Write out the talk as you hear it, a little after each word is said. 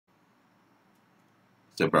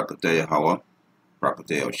So Brakataya Hawa,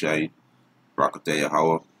 Brakataya Shai, Brakataya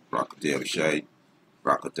Hawa, Brakataya Shai,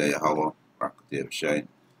 Brakataya Hawa, Brakataya Shai.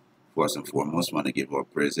 First and foremost, want to give our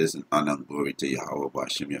praises and honor and glory to Yahweh,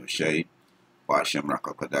 Bashim Yahushai, Bashim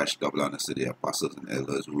Rakakadash, double honors to the apostles and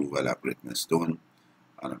elders who rule at Great Stone,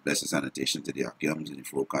 and a blessed sanitation to the Akiams and the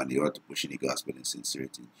folk on the earth to pushing the gospel in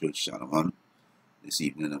sincerity. Church Shalom. This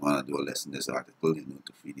evening, I want to do a lesson this article,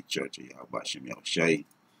 to feed the church of Yahweh, Bashim Yahushai.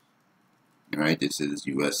 Alright, this is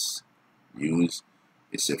U.S. news.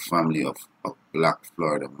 It's a family of black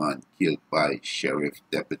Florida man killed by sheriff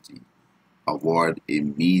deputy. Award a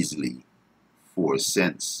measly 4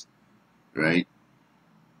 cents, right?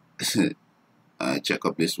 I check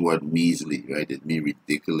up this word measly, right? It means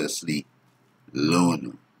ridiculously low.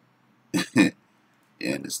 You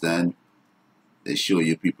understand? They show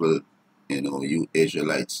you people, you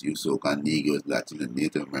Israelites, you so-called Negroes, Latin and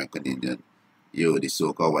Native American Indian, the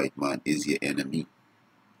so-called white man is your enemy.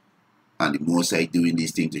 And the most I doing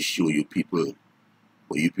these things to show you people,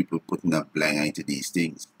 or you people putting a blind eye to these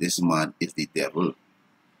things. This man is the devil.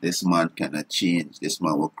 This man cannot change. This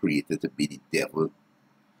man was created to be the devil.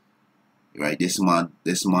 Right? This man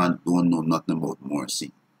don't know nothing about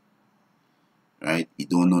mercy. Right? He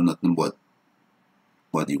don't know nothing about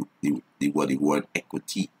the word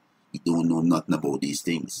equity. He don't know nothing about these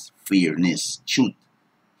things. Fairness, truth.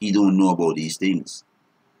 He don't know about these things.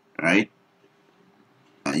 Right?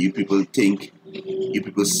 And you people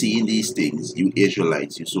seeing these things, you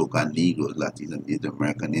Israelites, you so-called Negroes, Latins, and Native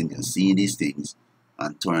American Indians, seeing these things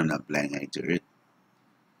and turning a blind eye to it.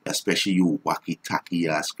 Especially you wacky-tacky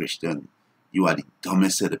ass Christian. You are the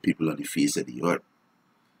dumbest of the people on the face of the earth.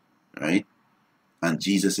 Right? And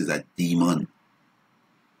Jesus is a demon.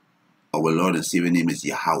 Our Lord and Savior name is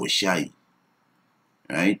Yahweh.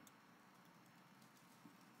 Right?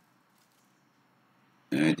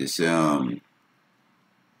 They say,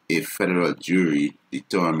 a federal jury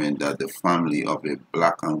determined that the family of a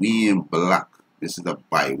black, and we in black, this is a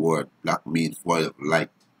byword, black means void of light,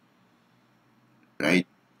 right?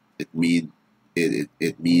 It means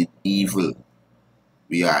evil.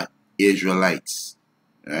 We are Israelites,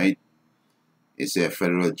 right? It's a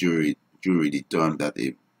federal jury determined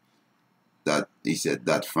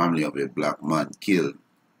that family of a black man killed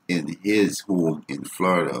in his home in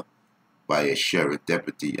Florida by a sheriff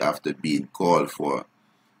deputy after being called for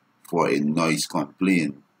a noise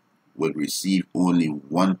complaint will receive only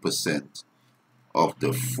 1% of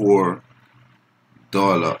the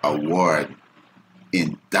 $4 award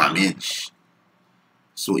in damage.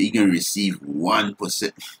 So he can receive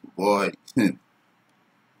 1%. Boy.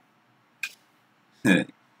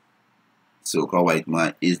 So-called white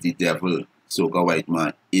man is the devil. So-called white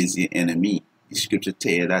man is your enemy. The scripture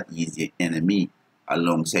tell you that he is your enemy.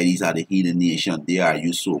 Alongside these are the heathen nation. They are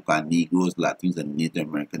you so-called Negroes, Latins, and Native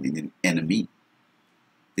American Indian enemy.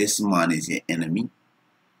 This man is your enemy.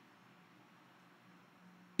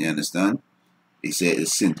 You understand? They say the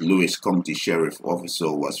St. Louis County Sheriff officer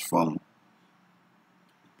was found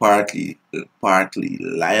partly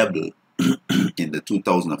liable in the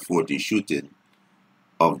 2014 shooting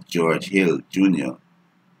of George Hill Jr.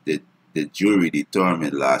 The jury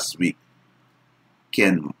determined last week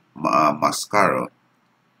Ken Mascara,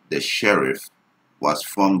 the sheriff, was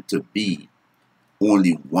found to be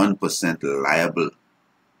only 1% liable,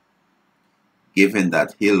 given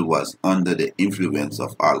that Hill was under the influence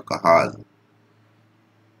of alcohol.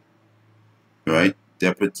 Right?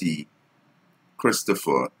 Deputy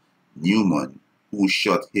Christopher Newman, who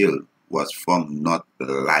shot Hill, was found not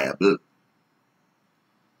liable.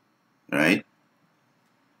 Right?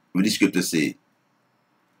 What the scripture say?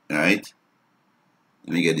 Right?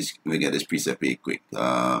 Let me get this precept here quick.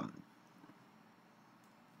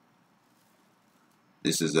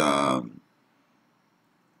 This is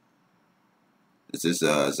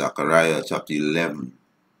Zechariah chapter 11.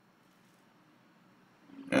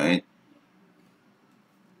 Right?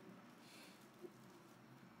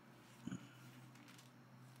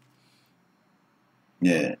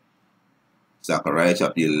 Yeah. Zechariah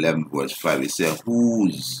chapter 11 verse 5. It says,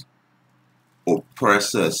 whose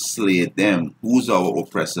oppressors slay them? Who's our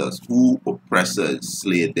oppressors? Who oppressors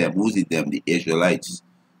slay them? Who's it them? The Israelites.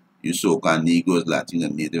 You so-called Negroes, Latins,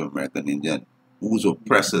 and Native American Indian. Whose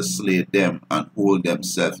oppressors slay them and hold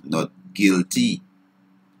themselves not guilty.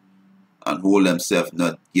 And hold themselves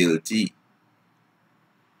not guilty.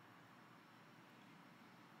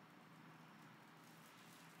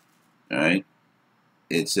 Alright?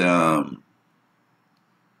 It's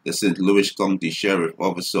the St. Louis County Sheriff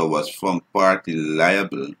officer was found partly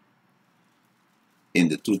liable in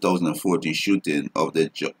the 2014 shooting of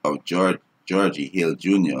George Hill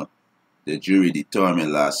Jr. The jury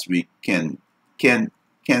determined last week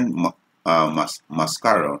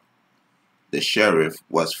Mascara, the sheriff,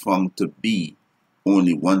 was found to be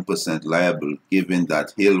only 1% liable, given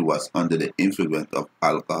that Hill was under the influence of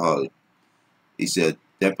alcohol. He said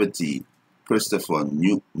Deputy Christopher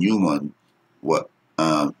Newman,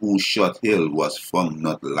 who shot Hill, was found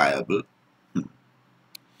not liable.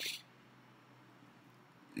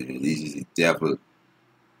 This is the devil.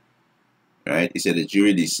 Right? He said the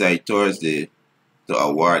jury decided Thursday to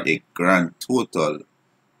award a grand total.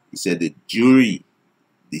 He said the jury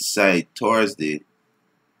decided Thursday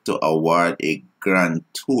to award a grand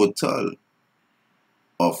total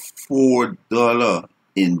of $4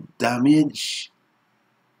 in damage.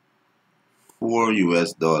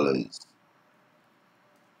 $4.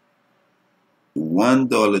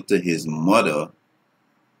 $1 to his mother.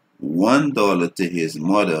 $1 to his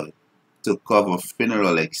mother to cover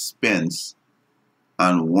funeral expense,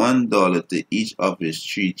 and $1 to each of his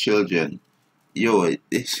 3 children. Yo,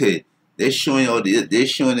 they're showing how they're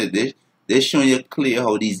showing you clear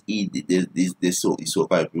how these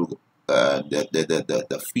so-called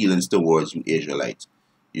the feelings towards you Israelites,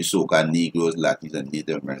 you so-called Negroes, Latins, and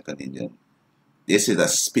Native American Indians. This is a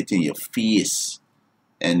spit in your face.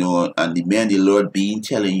 And the man the Lord being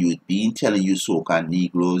telling you so-called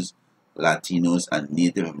Negroes, Latinos, and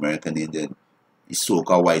Native American Indian, the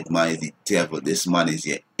so-called white man is the devil. This man is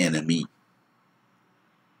your enemy.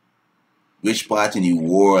 Which part in the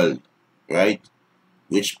world, right?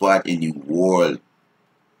 Which part in the world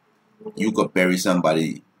you could bury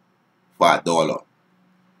somebody for $1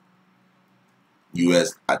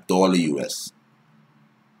 US, $1 US?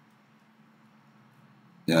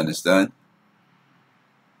 You understand?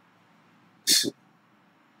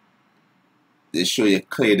 They show you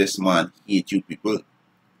clear this man hate you people,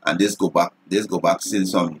 and this go back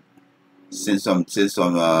since some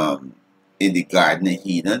in the Garden of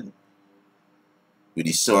Eden with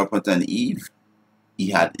the serpent and Eve.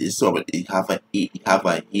 He have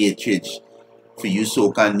a hatred for you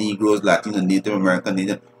so-called Negroes, Latinos, and Native American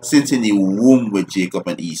Indians. Since in the womb with Jacob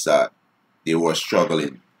and Esau, they were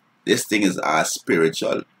struggling. This thing is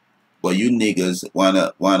spiritual, but you niggas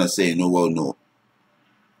wanna say no, well, no.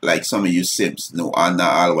 Like some of you simps, no, I'm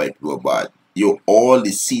not all white people bad. You're all the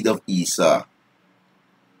seed of Esau.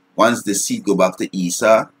 Once the seed go back to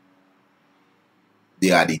Esau, they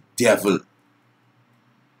are the devil.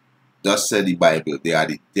 Thus said the Bible, they are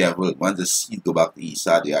the devil. Once the seed go back to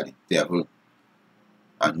Esau, they are the devil.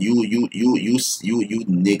 And you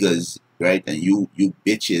niggas, right? And you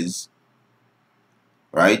bitches,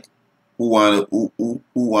 right? Who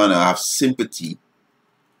wanna have sympathy?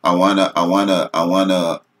 I wanna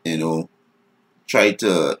try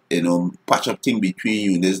to patch up thing between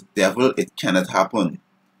you and this devil. It cannot happen,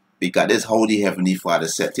 because that's how the Heavenly Father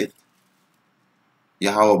set it.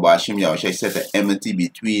 Yahweh Bashim Yahushai set the enmity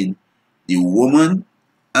between the woman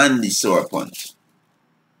and the serpent.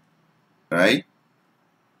 Right?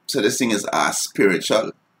 So this thing is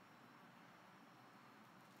spiritual.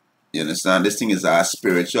 You understand? This thing is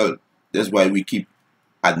spiritual. That's why we keep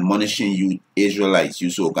admonishing you Israelites, you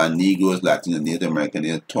so-called Negroes, Latinos, Native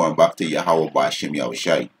Americans, turn back to Yahweh Bashim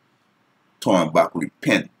Yahushai. Turn back,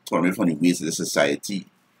 repent, turn away from the ways of the society,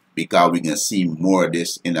 because we can see more of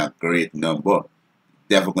this in a great number.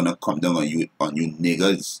 Devil gonna come down on you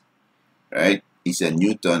niggas. Right? He said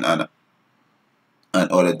Newton and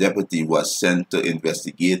other deputy was sent to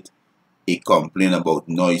investigate a complaint about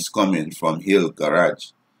noise coming from Hill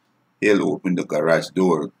garage. Hill opened the garage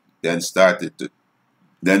door, then started to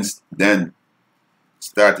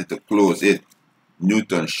close it.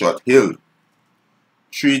 Newton shot Hill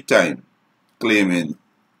 3 times, claiming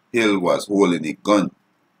Hill was holding a gun,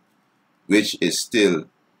 which is still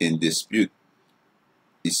in dispute.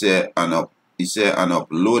 He said an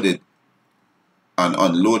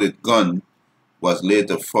unloaded gun was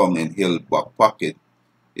later found in Hill's back pocket.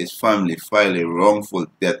 His family filed a wrongful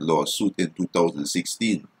death lawsuit in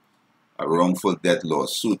 2016. A wrongful death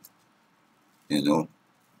lawsuit. The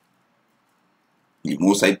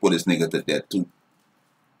Most High put this nigga to death too.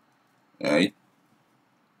 Right?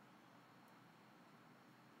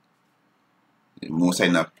 The Most High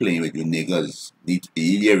not playing with you niggas. Need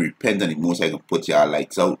to repent, and the Most High can put your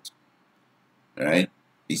lights out. Right?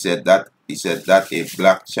 He said that a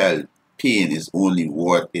black child pain is only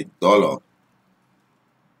worth $1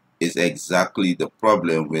 is exactly the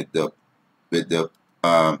problem with the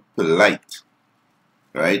polite.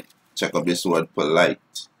 Right? Check out this word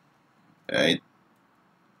polite. Right?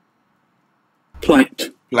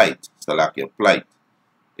 Plight. So like your plight.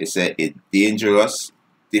 It said a dangerous,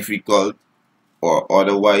 difficult, or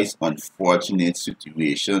otherwise unfortunate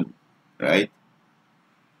situation. right?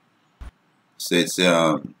 So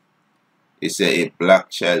it's a black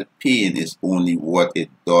child pain is only worth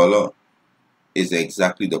 $1 is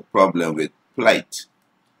exactly the problem with plight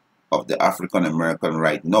of the African American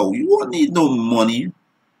right now. You won't need no money.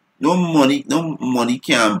 No money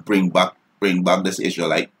can bring back this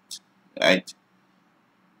Israelite. Right?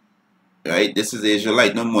 Right? This is the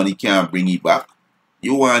Israelite. No money can bring you back.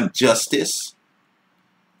 You want justice.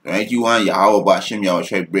 Right? You want Yahweh Bashem, Yahweh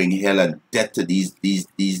try bring hell and death to these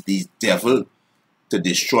devil to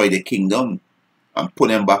destroy the kingdom and put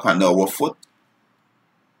them back under our foot.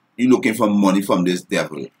 You looking for money from this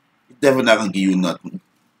devil. The devil not gonna give you nothing.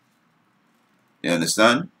 You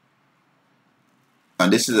understand?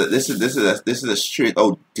 And this is a straight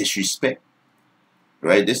out disrespect.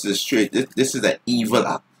 Right? This is an evil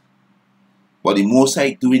act. But the Most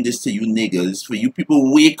High doing this to you niggas for you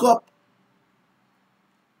people wake up.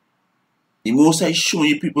 The Most High showing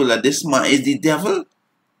you people that this man is the devil.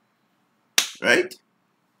 Right?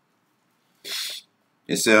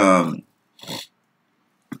 It's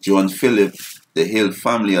John Philip, the Hill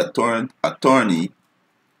family attorney,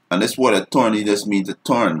 and this word attorney just means to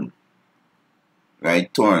turn.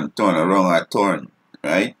 Right? Turn around a turn.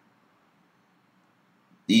 Right?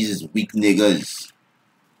 These is weak niggas.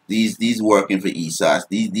 These working for Esau.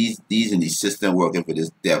 These in the system working for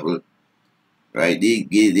this devil. Right?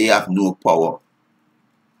 They have no power.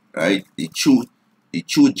 Right? The true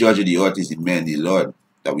judge of the earth is the man, the Lord,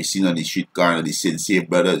 that we seen on the street corner, the sincere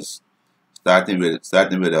brothers. Starting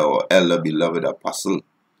with our elder beloved apostle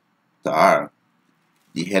Tahar,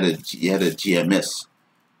 the head of GMS.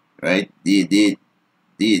 Right? These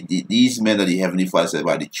men of the heavenly Father said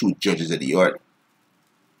about the true judges of the earth.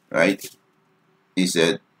 Right? He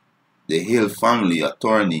said the Hill family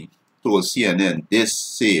attorney told CNN, this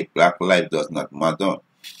say black life does not matter.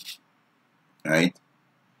 Right?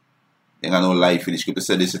 They got no life in the scripture.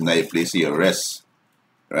 Said this is not a place of arrest.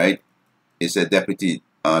 Right? It said Deputy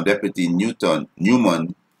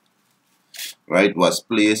Newman, right, was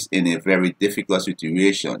placed in a very difficult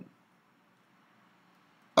situation.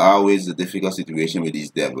 Always a difficult situation with this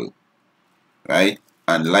devil. Right?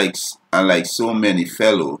 And like so many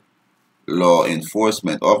fellow law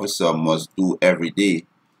enforcement officer must do every day,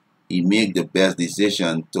 he make the best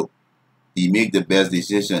decision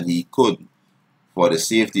he could for the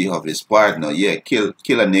safety of his partner. Yeah, kill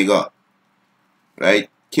a nigga. Right?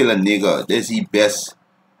 Kill a nigga. That's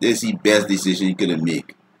the best decision he could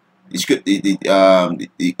make.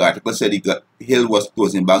 The article said Hill was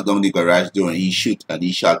closing back down the garage door and he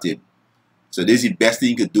shot him. So this is the best thing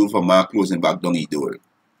he could do for man closing back down the door.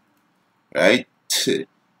 Right?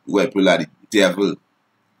 White people are the devil.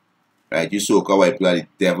 Right? You so-called white people are the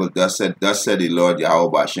devil. Thus said the Lord Yahweh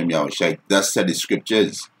Bashem Yahweh Shai. Thus said the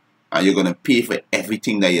scriptures. And you're gonna pay for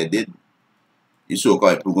everything that you did. You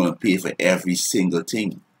so-called people are gonna pay for every single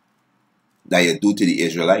thing that you do to the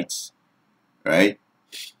Israelites. Right?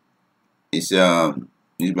 He's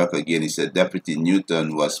back again. He said Deputy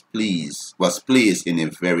Newton was placed in a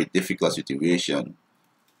very difficult situation,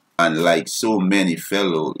 and like so many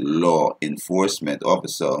fellow law enforcement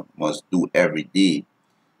officers must do every day,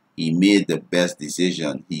 he made the best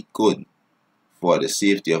decision he could for the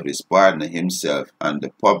safety of his partner, himself, and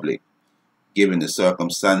the public, given the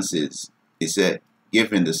circumstances. He said,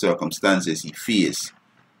 given the circumstances he faced,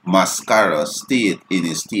 Mascara stated in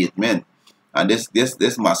his statement. And this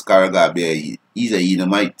Mascara guy, he's a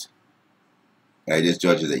Edomite. Right? This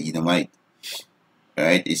judge is a Edomite.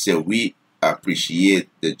 Right? He said, we appreciate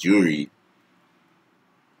the jury.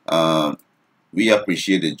 We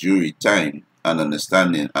appreciate the jury time and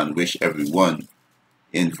understanding and wish everyone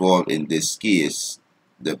involved in this case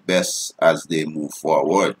the best as they move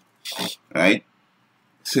forward. Right?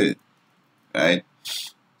 Right?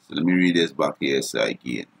 So let me read this back here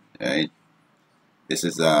again. Right? This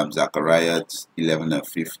is Zechariah 11 and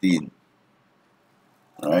 15.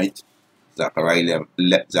 Right? Zechariah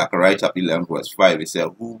chapter 11 verse 5. It says,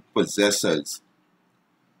 who possesses,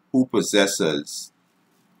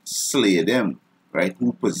 slay them. Right?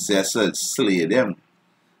 Who possesses, slay them.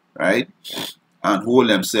 Right? And hold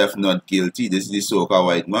himself not guilty. This is the so-called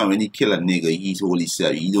white man. When he kill a nigga, he's hold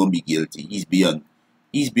himself. He don't be guilty. He's beyond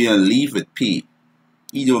leave with pay.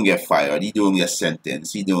 He don't get fired. He don't get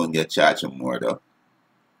sentenced. He don't get charged of murder.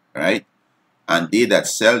 Right? And they that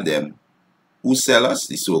sell them, who sell us?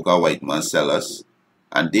 The so-called white man sell us.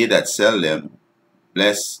 And they that sell them,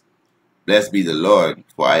 blessed be the Lord,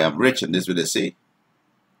 for I am rich. And this is what they say.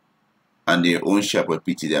 And their own shepherd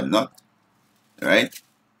pity them not. Right?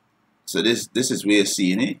 So this is where you're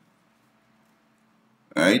seeing it.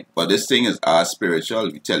 Right? But this thing is our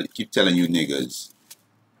spiritual. We keep telling you niggas.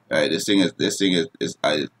 Right? This thing is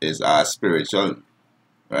spiritual,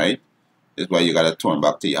 right? That's why you gotta turn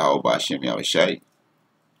back to Yahweh Hashem Yahushai.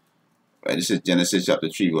 Right? This is Genesis chapter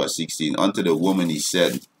 3, verse 16. Unto the woman he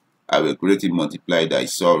said, I will greatly multiply thy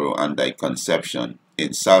sorrow and thy conception.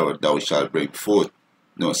 In sorrow thou shalt bring forth.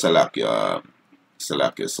 No, Salakia,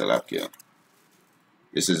 Salakia.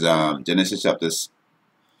 This is Genesis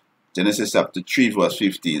chapter 3, verse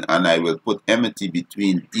 15. And I will put enmity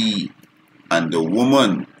between thee and the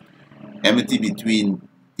woman. Enmity between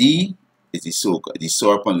thee is the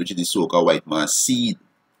serpent, which is the so-called white man's seed.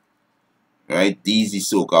 Right? Thee is the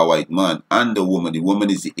so-called white man. And the woman. The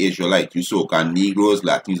woman is the Israelite. You so-called Negroes,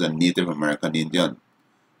 Latinos, and Native American Indian.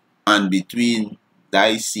 And between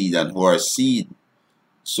thy seed and her seed.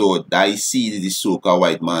 So thy seed is the so-called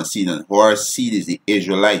white man's seed, and her seed is the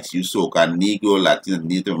Israelites. You so-called Negro, Latino, and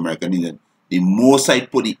Native American Indian. The Most High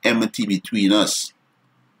put the enmity between us.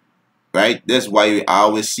 Right? That's why we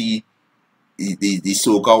always see the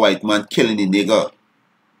so-called white man killing the nigger.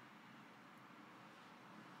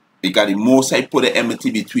 Because the Most High put the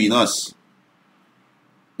enmity between us.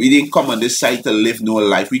 We didn't come on this side to live no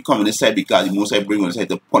life. We come on this side because the Most High bring on this side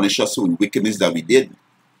to punish us for the wickedness that we did.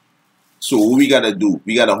 So what we gotta do?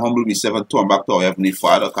 We gotta humble ourselves and turn back to our Heavenly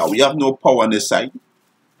Father, because we have no power on this side.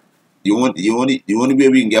 The only way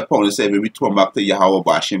we can get power on this side is we turn back to Yahweh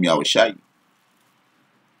Bashem Yahushai.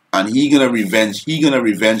 And He gonna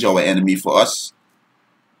revenge our enemy for us.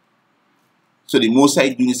 So the Most High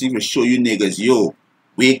do this thing to show you niggas, yo,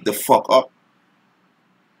 wake the fuck up.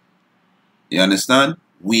 You understand?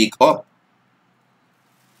 Wake up.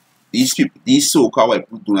 These people, these so-called white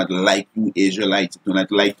people do not like you Israelites, do not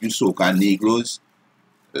like you so-called Negroes,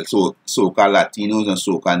 so-called Latinos and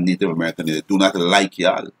so-called Native Americans. They do not like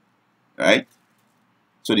y'all. Right?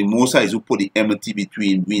 So the Most High is who put the enmity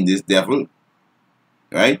between this devil.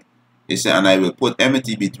 Right? He said, and I will put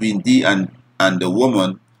enmity between thee and the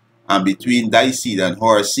woman, and between thy seed and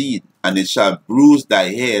her seed, and it shall bruise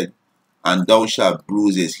thy head, and thou shalt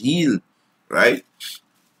bruise his heel. Right?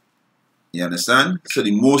 You understand? So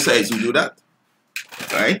the Most High is who do that.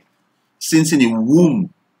 Right? Since in the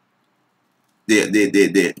womb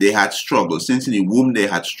they had struggle. Since in the womb they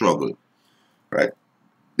had struggle. Right?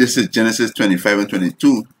 This is Genesis 25 and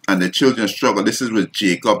 22. And the children struggle. This is with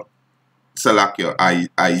Jacob, Salakia,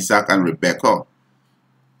 Isaac, and Rebekah.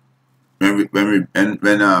 When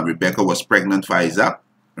Rebekah was pregnant for Isaac,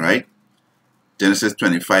 right? Genesis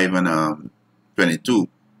 25 and 22.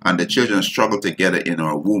 And the children struggled together in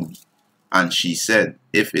her womb. And she said,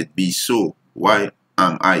 if it be so, why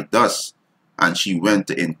am I thus? And she went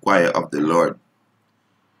to inquire of the Lord.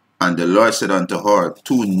 And the Lord said unto her,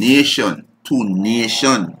 two nations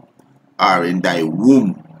are in thy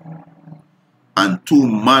womb, and two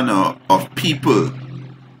manner of people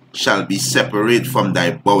shall be separate from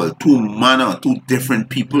thy bowel. Two different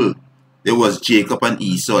people. There was Jacob and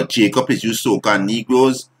Esau. Jacob is you so-called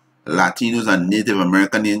Negroes, Latinos, and Native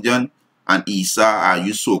American Indian. And Esau are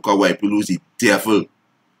you so-called white people who's the devil.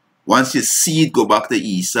 Once your seed go back to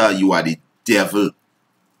Esau, you are the devil.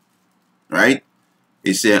 Right?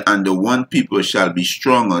 It said, and the one people shall be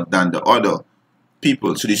stronger than the other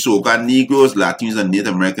people. So the so-called Negroes, Latinos, and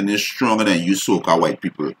Native Americans is stronger than you so-called white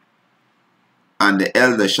people. And the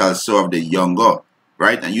elder shall serve the younger.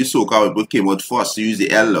 Right? And you so-called people came out first, so use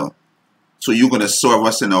the elder. So you're going to serve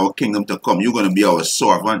us in our kingdom to come. You're going to be our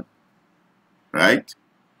servant. Right?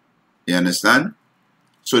 You understand?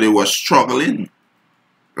 So they were struggling,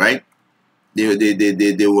 right? They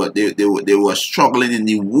were struggling in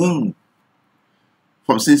the womb.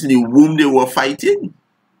 From since in the womb they were fighting.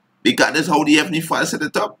 Because that's how the Heavenly Father set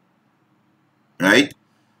it up. Right?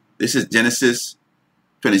 This is Genesis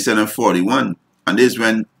 27:41. And this is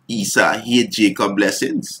when Esau hate Jacob's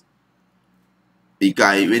blessings.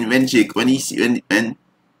 Because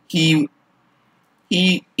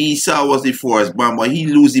Esau was the firstborn, but he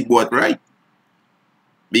lose the birthright.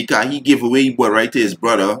 Because he gave away his birthright to his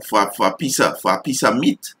brother for a piece of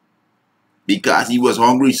meat. Because he was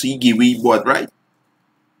hungry, so he gave away his birthright.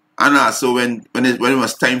 And also when it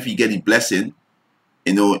was time for you to get the blessing,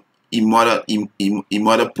 you know, his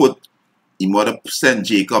mother sent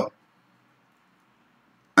Jacob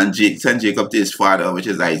and sent Jacob to his father, which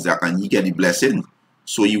is Isaac, and he get the blessing.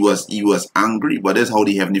 So he was angry, but that's how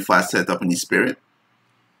the Heavenly Father set up in his spirit.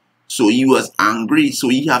 So he was angry. So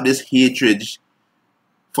he have this hatred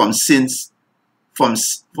from since back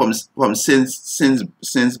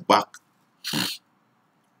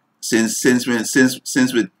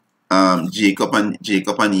since with Jacob and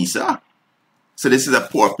Esau. So this is a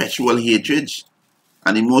perpetual hatred.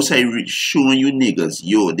 And the Most High showing you niggas,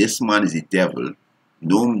 yo, this man is the devil.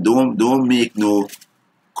 Don't make no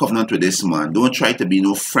covenant with this man. Don't try to be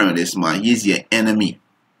no friend with this man. He is your enemy.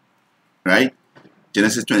 Right?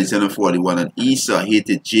 Genesis 27:41. And Esau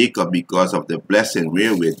hated Jacob because of the blessing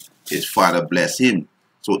wherewith his father blessed him.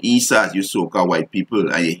 So Esau, you so-called white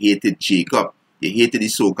people, and you hated Jacob. You hated the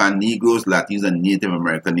so-called Negroes, Latinos, and Native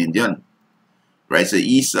American Indian. Right? So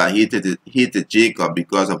Esau hated Jacob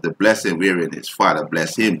because of the blessing wherein his father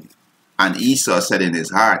blessed him. And Esau said in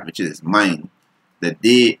his heart, which is his mind, the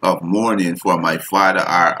day of mourning for my father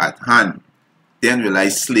are at hand. Then will I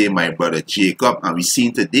slay my brother Jacob. And we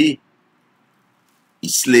seen today, he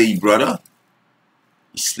slay his brother.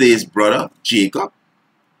 He slay his brother Jacob.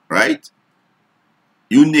 Right?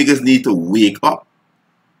 You niggas need to wake up.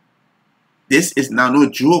 This is not no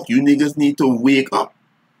joke. You niggas need to wake up.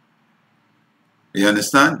 You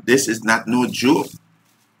understand? This is not no joke.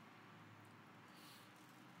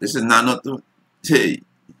 This is not no... Hey,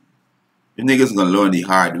 you niggas gonna learn the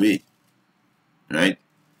hard way. Right?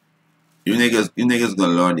 You niggas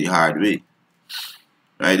gonna learn the hard way.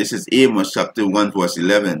 Right? This is Amos chapter 1 verse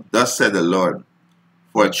 11. Thus said the Lord,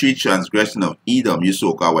 for 3 transgression of Edom, you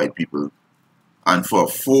so-called white people, and for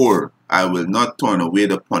 4 I will not turn away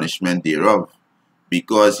the punishment thereof,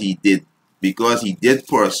 because he did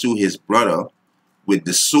pursue his brother with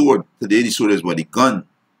the sword. Today the sword is what, the gun,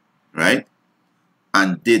 right?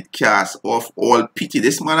 And did cast off all pity.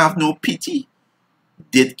 This man have no pity.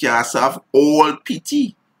 Did cast off all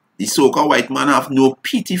pity. The so-called white man have no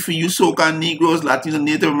pity for you so-called Negroes, Latinos,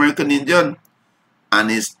 Native American Indian. And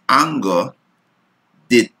his anger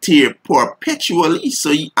did tear perpetually.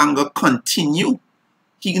 So his anger continue.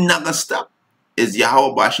 He not gonna stop. Is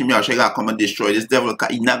Yahweh Bashim Yahushua gotta come and destroy this devil?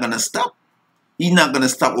 He not gonna stop. He not gonna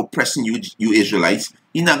stop oppressing you Israelites.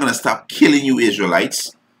 He not gonna stop killing you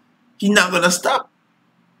Israelites. He not gonna stop.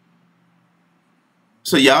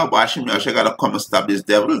 So Yahweh Bashim Yahushua gotta come and stop this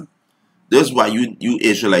devil. That's why you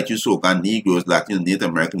Israelites, you so-called Negroes, Latinos, Native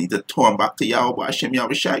American, need to turn back to Yahweh Bashim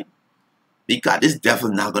Yahushua. Because this devil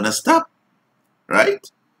not gonna stop.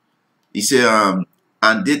 Right? He said,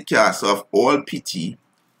 and did cast off all pity,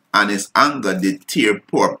 and his anger did tear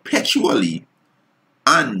perpetually,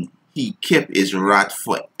 and he kept his wrath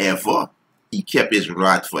forever. He kept his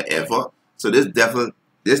wrath forever. So this devil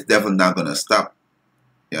not gonna stop.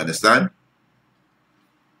 You understand?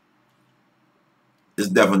 This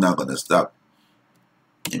devil not gonna stop.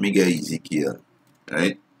 Let me get Ezekiel.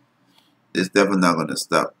 Right? This devil not gonna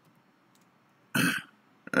stop.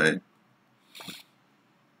 Right?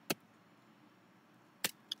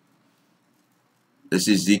 This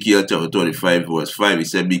is Ezekiel chapter 35 verse 5. He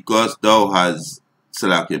said, because thou hast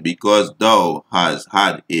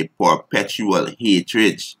had a perpetual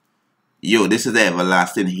hatred. Yo, this is the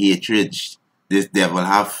everlasting hatred this devil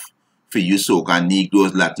have for you so-called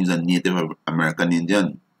Negroes, Latinos, and Native American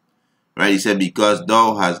Indian. Right? He said, because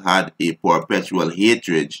thou hast had a perpetual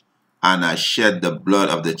hatred, and hast shed the blood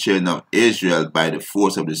of the children of Israel by the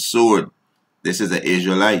force of the sword. This is the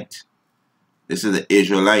Israelite. This is the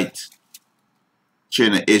Israelite.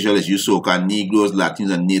 Children of Israel is you so-called Negroes,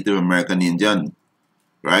 Latinos, and Native American Indian.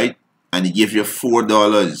 Right? And he give you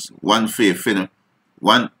 $4. One for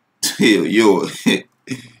one. Yo,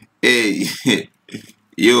 hey,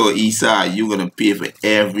 yo, Esau, you're gonna pay for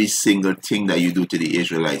every single thing that you do to the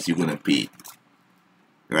Israelites. You're gonna pay.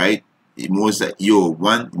 Right? Most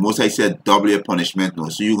I said double your punishment now.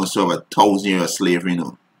 So you're gonna serve 1,000 years of slavery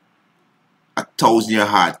now. 1,000 year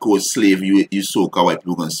hardcore slave you so-called white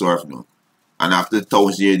people gonna serve now. And after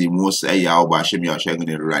 1,000 years, the most Yahweh Hashem Yahushua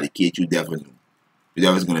gonna eradicate you devil. The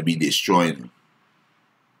devil's gonna be destroying them.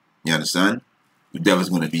 You understand? The devil's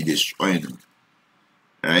gonna be destroying them.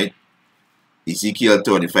 Right? Ezekiel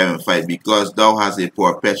 35:5. Because thou hast a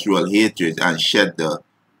perpetual hatred and shed the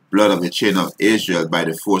blood of the children of Israel by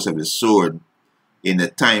the force of the sword in the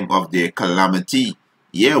time of their calamity.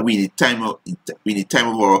 Yeah, we in the time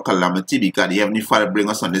of our calamity, because the Heavenly Father bring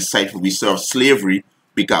us on this side where we serve slavery,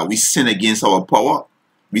 because we sin against our power.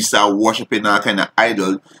 We start worshiping all kind of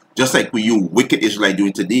idol, just like we you wicked Israelite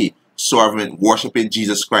doing today. Serving, worshiping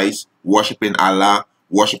Jesus Christ, worshiping Allah,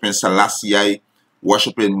 worshiping Selassie,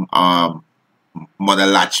 worshiping Mother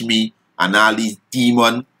Lakshmi, and all these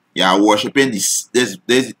demons. Yeah, worshiping this.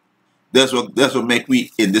 That's what make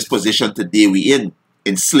we in this position today. We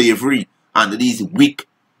in slavery under these weak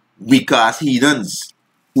ass heathens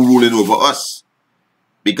who ruling over us.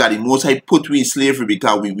 Because the Most High put we in slavery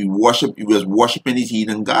because we was worshiping these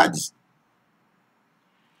heathen gods.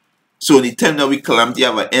 So in the time that we calamity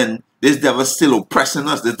have an end, this devil still oppressing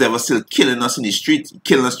us. This devil still killing us in the street,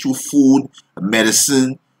 killing us through food,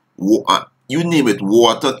 medicine, you name it,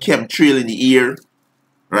 water, chemtrail in the air,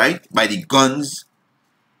 right? By the guns.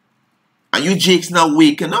 And you Jake's not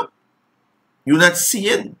waking up. You're not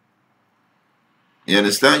seeing. You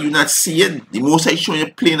understand? You're not seeing. The Most High showing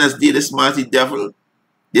you plain as day, this man is the devil.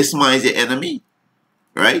 This man is the enemy.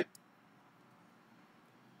 Right?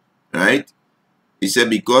 Right? He said,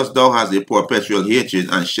 because thou hast a perpetual hatred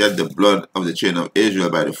and shed the blood of the children of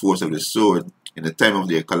Israel by the force of the sword in the time of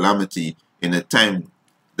their calamity, in the time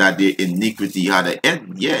that their iniquity had an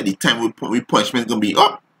end. Yeah, the time we punishment is gonna be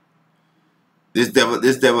up. This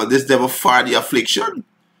devil far the affliction.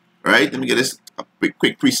 Right? Let me get this a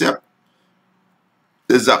quick precept.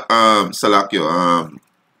 This is Salakio,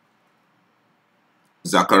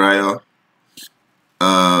 Zechariah.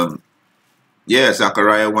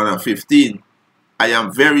 Zechariah 1:15. I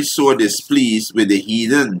am very sore displeased with the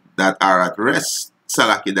heathen that are at rest,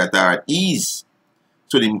 Salaki, that are at ease.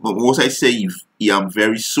 So the most I say, I am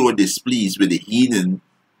very sore displeased with the heathen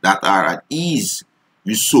that are at ease.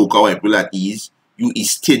 You Soka people at ease, you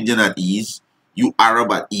East Indian at ease, you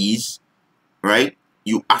Arab at ease, right?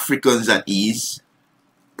 You Africans at ease,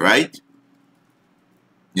 right?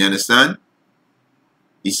 You understand?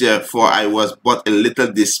 He said, for I was but a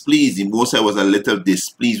little displeased. The Most High was a little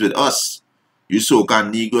displeased with us. You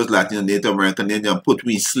so-called Negroes, Latino, Native American Indian, put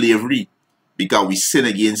we in slavery because we sin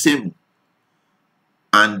against him.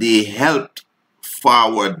 And they helped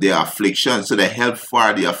forward their affliction. So they helped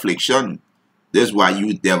forward the affliction. That's why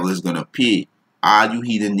you devil is going to pay. All you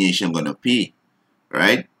heathen nation going to pay.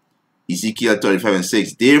 Right? Ezekiel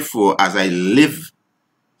 35:6. Therefore, as I live,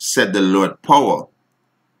 said the Lord power,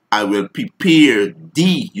 I will prepare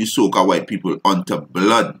thee, you so-called white people, unto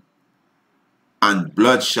blood. And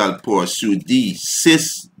blood shall pursue thee.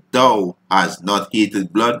 Since thou hast not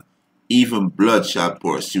hated blood, even blood shall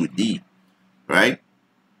pursue thee. Right?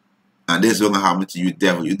 And this is going to happen to you,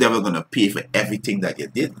 devil. You devil going to pay for everything that you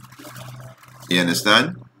did. You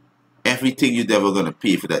understand? Everything you devil going to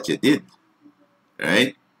pay for that you did.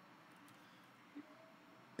 Right?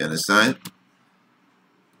 You understand?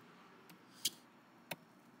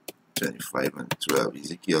 25:12.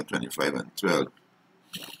 Ezekiel 25:12.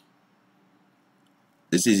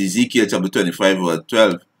 This is Ezekiel chapter 25 verse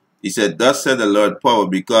 12. He said, thus said the Lord power,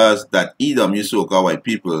 because that Edom, you so-called white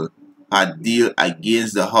people, had dealt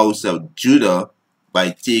against the house of Judah by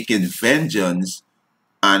taking vengeance,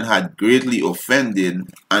 and had greatly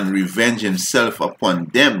offended and revenged himself upon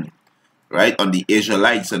them, right? On the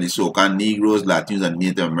Israelites and the so-called Negroes, Latinos, and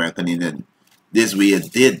Native American Indians. This way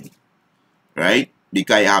it did, right?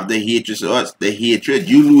 Because you have the hatred to us. The hatred,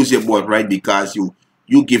 you lose your birthright because you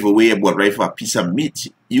give away your birthright for a piece of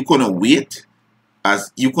meat. You couldn't wait,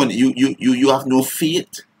 as you have no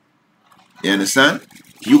faith. You understand?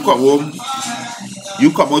 You come home,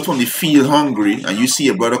 you come out from the field hungry, and you see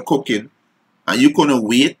your brother cooking, and you couldn't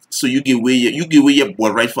wait, so you give away your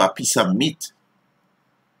birthright for a piece of meat.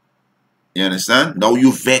 You understand? Now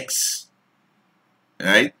you vex,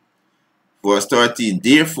 right? Verse 13.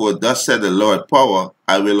 Therefore, thus said the Lord power,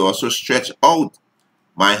 I will also stretch out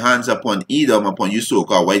my hands upon Edom, upon you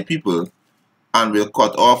so-called white people, and will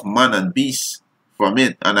cut off man and beast from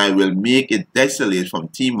it, and I will make it desolate from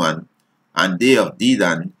Teman, and they of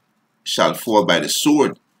Dedan shall fall by the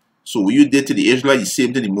sword. So what you did to the Israelites, the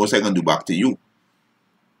same thing the Most High can do back to you.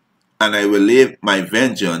 And I will lay my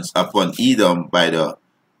vengeance upon Edom by the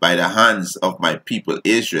hands of my people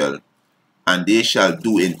Israel, and they shall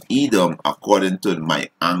do in Edom according to my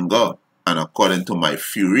anger and according to my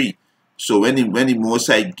fury. So when the Most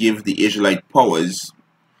High give the Israelite powers,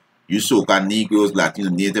 you so-called Negroes,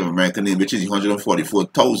 Latinos, Native Americans, which is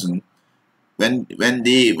 144,000, when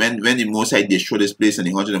the Most High destroy this place and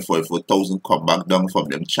the 144,000 come back down from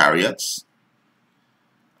them chariots,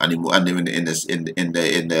 and in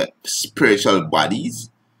the spiritual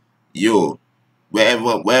bodies, yo,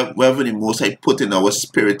 wherever the Most High put in our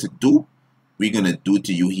spirit to do, we're gonna do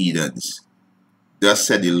to you heathens. Thus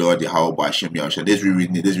said the Lord Yahweh B'Ashem Yahushai. This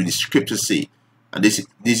is what the scriptures say, and this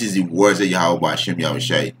is the words of Yahweh B'Ashem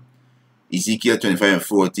Yahushai. Ezekiel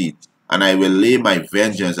 25:14. And I will lay my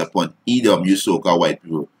vengeance upon Edom, you so-called white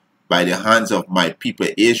people, by the hands of my people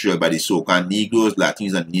Israel, by the so-called Negroes,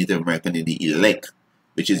 Latinos, and Native American in the elect,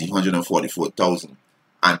 which is 144,000.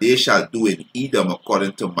 And they shall do in Edom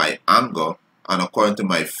according to my anger and according to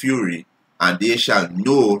my fury, and they shall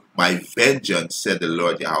know my vengeance, said the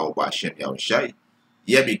Lord Yahweh B'Ashem Yahushai.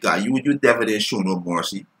 Yeah, because you never didn't show no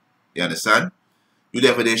mercy. You understand? You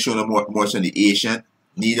never didn't show no mercy on the ancient,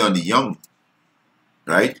 neither on the young.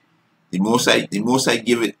 Right? The Most High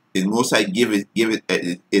give it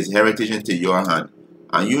his heritage into your hand,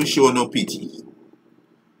 and you show no pity.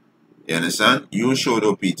 You understand? You show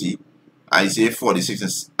no pity. Isaiah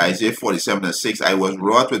 47:6. I was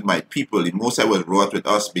wroth with my people. The Most High was wroth with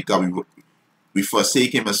us because We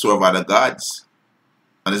forsake him and serve other gods.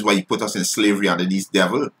 And this is why he put us in slavery under these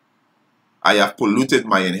devil. I have polluted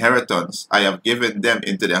my inheritance. I have given them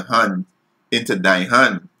into thy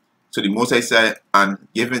hand. So the Most High said, and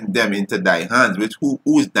given them into thy hands. Which who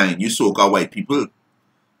is thine? You so-called white people.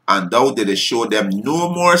 And thou didst show them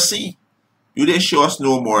no mercy. You didn't show us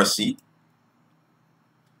no mercy.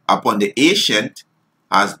 Upon the ancient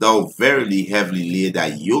hast thou verily heavily laid thy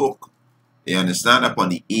yoke. You understand? Upon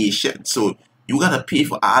the ancient. So you gotta pay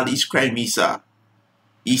for all these crimes, Esau.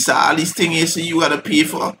 Esau, all these things you gotta pay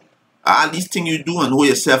for. All these things you do and hold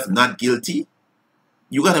yourself not guilty.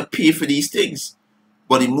 You gotta pay for these things.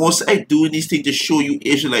 But the Most High doing these things to show you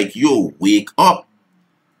Israel, yo, wake up.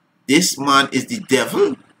 This man is the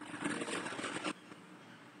devil.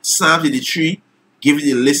 Psalm 83, give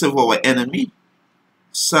you the list of our enemy.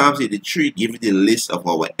 Psalm 83, give you the list of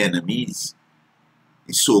our enemies.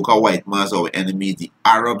 The so-called white man is our enemies. The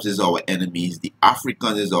Arabs is our enemies. The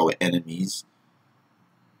Africans is our enemies.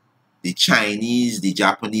 The Chinese, the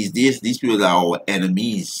Japanese, these people are our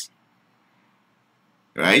enemies.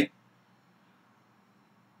 Right?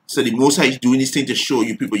 So the Most High is doing this thing to show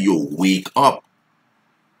you people, yo, wake up.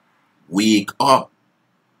 Wake up.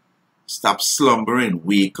 Stop slumbering.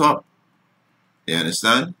 Wake up. You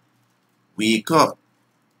understand? Wake up.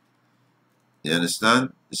 You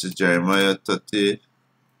understand? This is Jeremiah 30.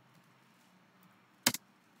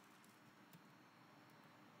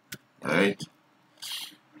 Alright.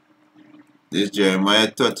 This is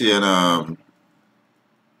Jeremiah 30 and I'm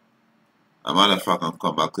gonna fucking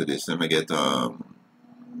come back to this. Let me get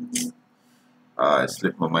I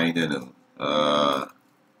slipped my mind in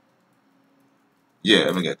yeah,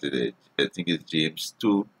 let me get to it. I think it's James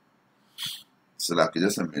 2. So like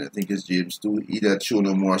just a minute, I think it's James 2. He that show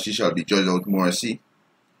no mercy shall be judged out mercy.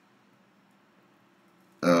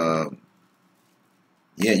 Yeah,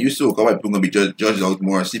 you so called people gonna be judged out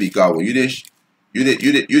mercy because well, you didn't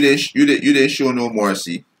show no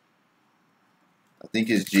mercy. I think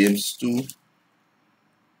it's James 2.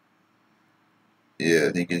 Yeah,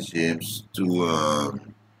 I think it's James 2.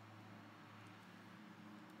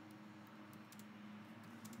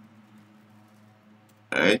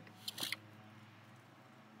 Alright.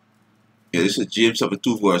 Yeah, this is James chapter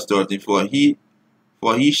 2 verse 13.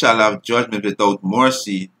 For he shall have judgment without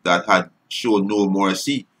mercy that had shown no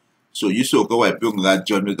mercy. So you so go white people got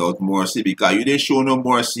judgment without mercy because you didn't show no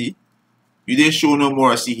mercy. You didn't show no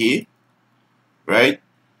mercy here. Right?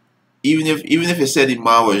 Even if you said the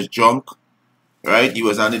man was drunk, right? He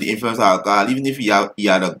was under the influence of alcohol, even if he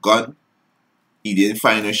had a gun, he didn't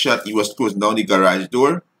find a shot, he was closing down the garage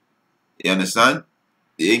door. You understand?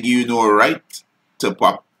 They didn't give you no right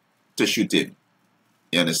to shoot him.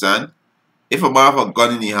 You understand? If a man have a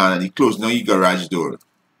gun in his hand and he closed down your garage door,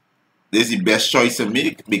 this is the best choice to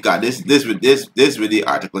make because this what the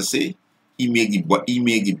article say. He made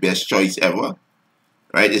the best choice ever.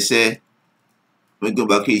 Right? They say, we go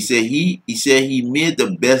back here, he said he made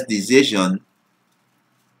the best decision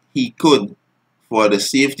he could for the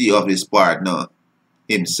safety of his partner,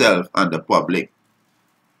 himself, and the public.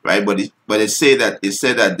 Right? But it said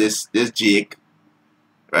that this Jake,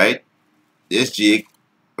 right? This Jake,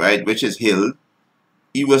 right, which is Hill,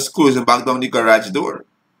 he was closing back down the garage door.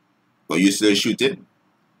 But you still shoot him.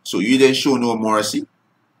 So you didn't show no mercy.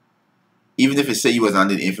 Even if it say you was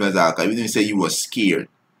under the influence of alcohol, even if it say you was scared.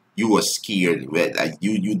 You were scared. Right? Like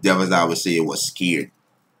you devils I would say you was scared.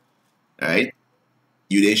 Right?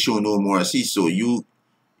 You didn't show no mercy. So you're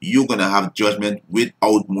gonna have judgment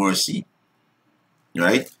without mercy.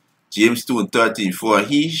 Right? James 2 and 13. For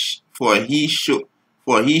he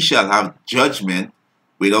shall have judgment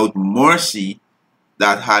without mercy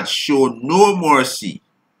that had shown no mercy.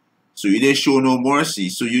 So you didn't show no mercy,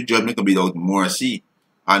 so your judgment can be without mercy.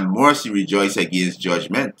 And mercy rejoice against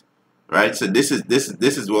judgment. Right? So this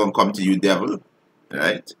is what will come to you, devil.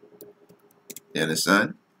 Right? You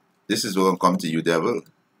understand? This is what will come to you, devil.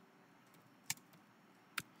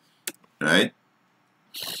 Right?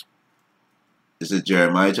 This is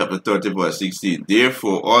Jeremiah chapter 30 verse 16.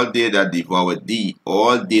 Therefore, all they that devour thee,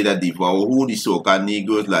 all they that devour who the so-called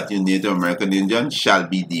Negroes, Latin, Native American Indians, shall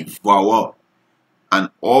be devoured. And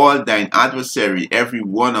all thine adversary, every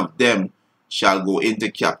one of them, shall go into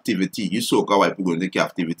captivity. You so-called white people go into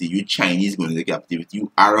captivity. You Chinese go into captivity.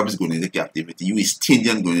 You Arabs go into captivity. You East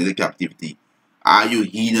Indians go into captivity. All you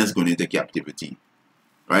heathens go into captivity.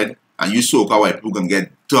 Right? And you so-called white people can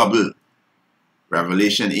get double.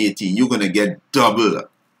 Revelation 18, you're gonna get double.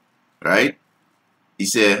 Right? He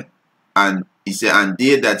said, and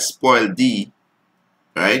they that spoil thee,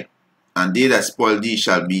 right? And they that spoil thee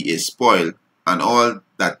shall be a spoil, and all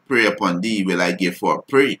that prey upon thee will I give for a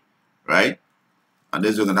prey. Right? And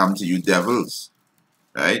this is going to happen to you devils.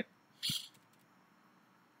 Right?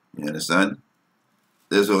 You understand?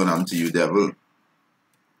 This is going to happen to you devil.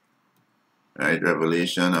 Right?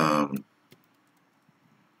 Revelation,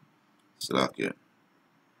 slack here.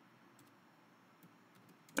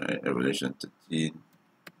 Right? Revelation 13.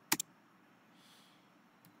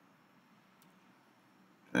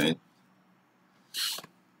 Right?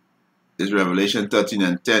 This Revelation 13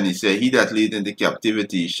 and 10, he said, he that leadeth into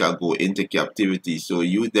captivity shall go into captivity. So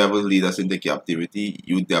you devils lead us into captivity,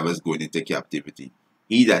 you devils going into captivity.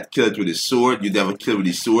 He that killeth with the sword, you devil kill with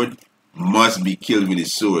the sword, must be killed with the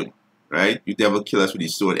sword. Right? You devil kill us with the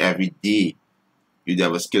sword every day. You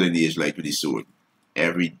devils killing the Israelites with the sword.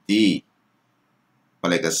 Every day.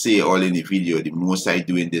 But like I say all in the video, the most I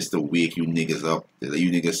doing this to wake you niggas up. To let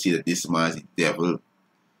you niggas see that this man is the devil.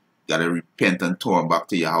 Gotta repent and turn back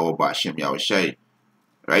to Yahweh Ba'Shem Yahushai.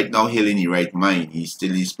 Right now, he's in the right mind. He's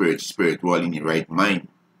still in spiritual in the right mind.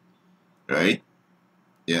 Right?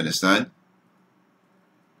 You understand?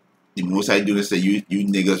 The most I do is that you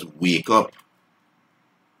niggas wake up.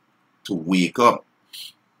 To wake up.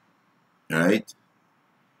 Right?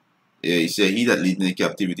 Yeah, he said, he that leadeth into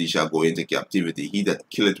captivity shall go into captivity. He that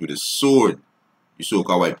killeth with a sword. You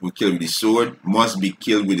so-called white people killed with the sword must be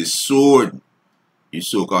killed with the sword. You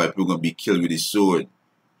so-called people are going to be killed with the sword.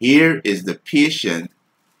 Here is the patience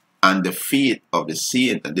and the faith of the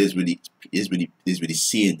saint. And this is with the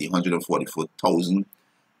saint, the 144,000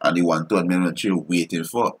 and the 1/3 million children waiting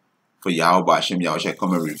for Yahweh Ba'Shem Yahushua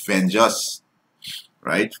come and revenge us.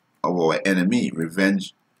 Right? Of our enemy.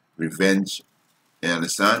 Revenge. You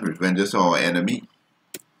understand? Revenge us of our enemy.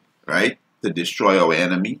 Right? To destroy our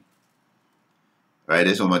enemy. Right?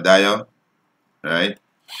 This is Obadiah. Right?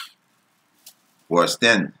 Verse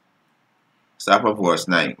 10. Start from verse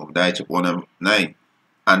 9. Obadiah chapter 1 and 9.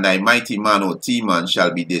 And thy mighty man, O Teman,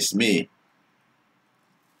 shall be dismayed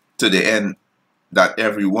to the end that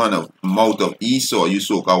every one of mouth of Esau, you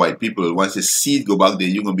so-called white people, once the seed go back there,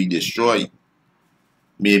 you're going to be destroyed.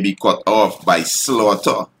 May be cut off by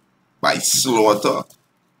slaughter. By slaughter.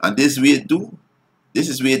 And this way it do. This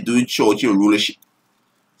is where it do in church your rulership.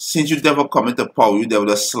 Since you never come into power, you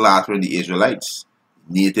never slaughtering the Israelites.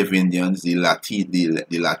 Native Indians, the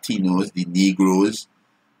Latinos, the Negroes,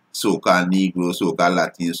 so-called Negroes, so-called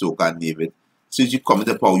Latinos, so-called Native. Since you come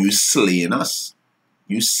into power, you slaying us.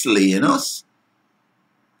 You slaying us.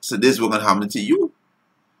 So this is what's going to happen to you.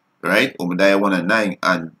 Right? Obadiah 1 and 9.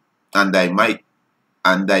 And thy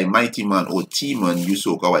mighty man, O Teman, you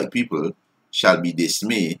so-called white people, shall be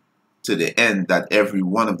dismayed to the end that every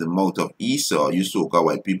one of the mouth of Esau, you so-called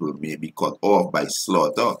white people, may be cut off by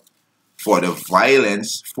slaughter. For the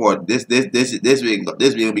violence, for this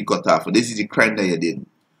will be cut off. For this is the crime that you did.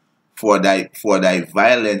 For thy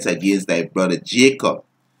violence against thy brother Jacob.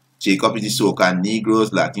 Jacob is the so-called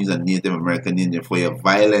Negroes, Latinos, and Native American Indians. For your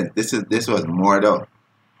violence, this was murder.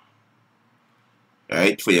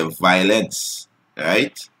 Right? For your violence.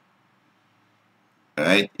 Right?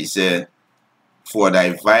 Right? He said, for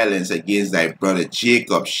thy violence against thy brother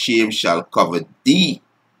Jacob, shame shall cover thee.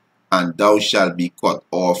 And thou shalt be cut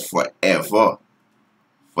off forever.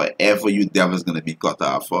 Forever you devils going to be cut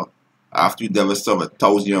off for. After you devils serve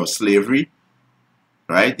 1,000 years of slavery,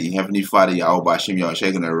 right? The Heavenly Father, Yahweh Ba'Shem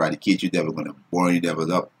Yahushua, going to eradicate you devil, going to burn you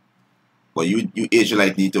devils up. But you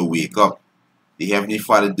Israelites need to wake up. The Heavenly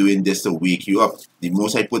Father doing this to wake you up. The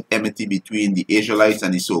Most High put enmity between the Israelites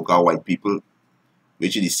and the so-called white people,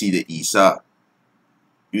 which is the seed of Esau.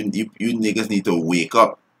 You niggas need to wake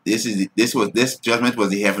up. This judgment was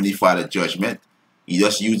the Heavenly Father judgment. He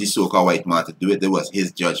just used the so-called white man to do it. That was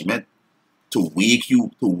his judgment. To wake you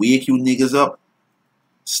niggas up.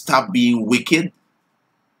 Stop being wicked.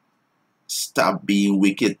 Stop being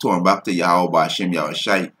wicked. Turn back to Yahweh Ba'Shem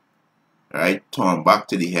Yahushai. Right? Turn back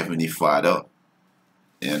to the Heavenly Father.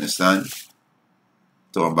 You understand?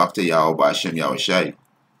 Turn back to Yahweh Ba'Shem Yahushai,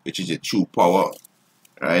 which is the true power.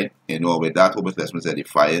 Right? You know, with that, hope let's be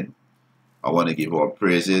edifying. I want to give all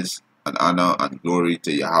praises and honor and glory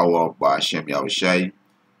to Yahweh, Ba'Shem Yahushai,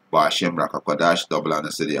 Ba'Shem Rakakwadash, double honor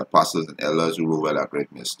to the apostles and elders who rule well at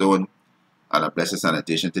Great Millstone, and a blessed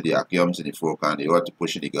sanitation to the Akiums in the folk and the earth to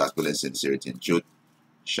push in the gospel in sincerity and truth.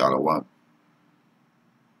 Shalom.